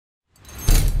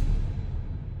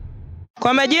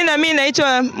Kwa majina mimi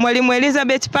naitwa Mwalimu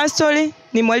Elizabeth Pastori,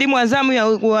 ni mwalimu wa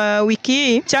zamu wa wiki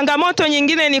hii. Changamoto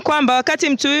nyingine ni kwamba wakati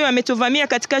mtu huyu ametuvamia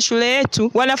katika shule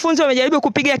yetu, wanafunzi wamejaribu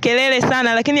kupiga kelele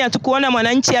sana, lakini hatukuona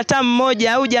mwananchi hata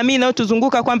mmoja au jamii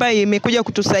inayotuzunguka kwamba imekuja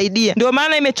kutusaidia. Ndio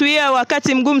maana imetuia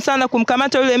wakati mgumu sana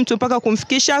kumkamata yule mtu mpaka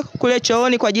kumfikisha kule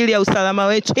chooni kwa ajili ya usalama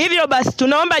wetu. Hivyo basi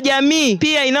tunaomba jamii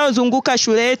pia inayozunguka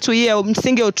shule yetu hii ya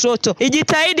msingi Utoto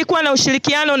ijitahidi kuwa na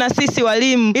ushirikiano na sisi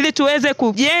walimu ili tuweze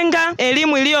kujenga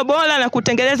elimu iliyo bora na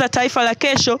kutengeneza taifa la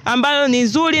kesho ambalo ni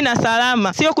nzuri na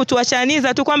salama. Sio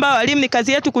kutuachaniza tu kwamba walimu ni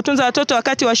kazi yetu kutunza watoto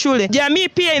wakati wa shule. Jamii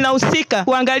pia inahusika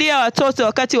kuangalia watoto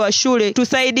wakati wa shule.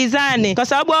 Tusaidizane kwa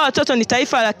sababu hao watoto ni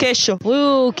taifa la kesho.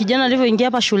 Huyu kijana alivyoingia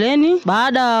hapa shuleni,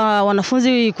 baada ya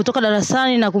wanafunzi kutoka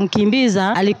darasani na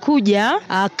kumkimbiza, alikuja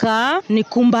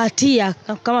akanikumbatia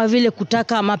kama vile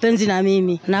kutaka mapenzi na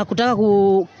mimi na kutaka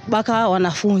kubaka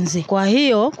wanafunzi. Kwa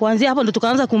hiyo kuanzia hapo ndo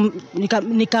tukaanza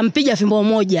nikampiga fimbo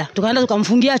moja. Tukaenda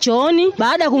tukamfungia chooni.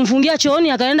 Baada ya kumfungia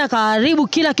chooni akaenda karibu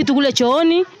kila kitu kule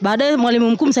chooni. Baadaye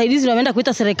mwalimu mkuu msaidizi wameenda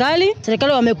kuita serikali.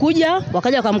 Serikali wamekuja,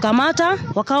 wakaja wakamkamata,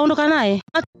 wakaondoka naye.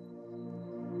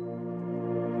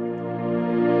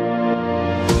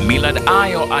 Millard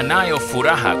Ayo anayo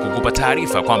furaha kukupa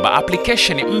taarifa kwamba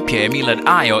application mpya ya Millard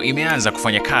Ayo imeanza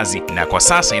kufanya kazi na kwa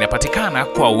sasa inapatikana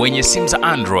kwa wenye simu za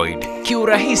Android.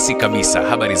 Kiurahisi kabisa,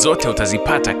 habari zote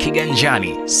utazipata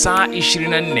kiganjani saa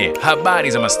 24.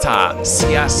 Habari za mastaa,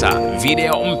 siasa,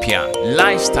 video mpya,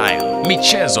 lifestyle,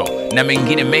 michezo na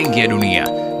mengine mengi ya dunia.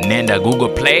 Nenda Google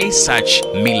Play, search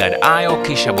Millard Ayo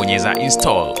kisha bonyeza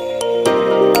install.